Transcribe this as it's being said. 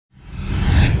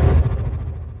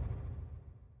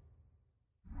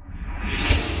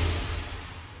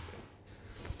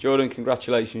Jordan,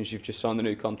 congratulations, you've just signed the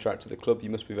new contract to the club.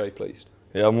 You must be very pleased.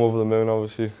 Yeah, I'm over the moon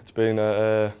obviously. It's been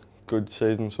a good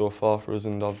season so far for us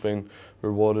and I've been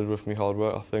rewarded with my hard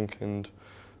work I think, and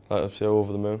like I say,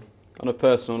 over the moon. On a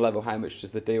personal level, how much does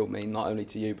the deal mean, not only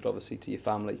to you but obviously to your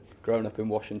family? Growing up in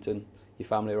Washington, your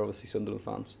family are obviously Sunderland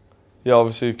fans. Yeah,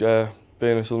 obviously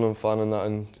being a Sunderland fan and that,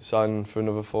 and signing for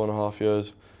another 4.5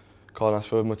 years, can't ask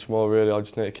for much more really. I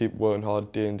just need to keep working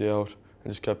hard day in, day out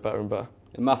and just get better and better.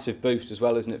 A massive boost as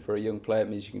well, isn't it, for a young player? It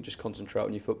means you can just concentrate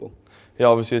on your football. Yeah,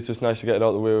 obviously it's just nice to get it out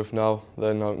of the way with now.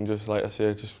 Then I can just, like I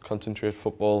say, just concentrate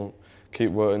football, keep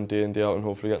working day in, day out and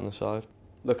hopefully get on the side.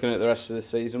 Looking at the rest of the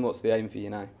season, what's the aim for you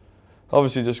now?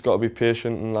 Obviously just got to be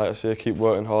patient and, like I say, keep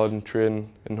working hard and train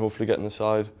and hopefully get on the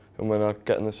side. And when I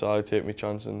get on the side, take my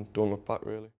chance and don't look back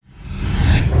really.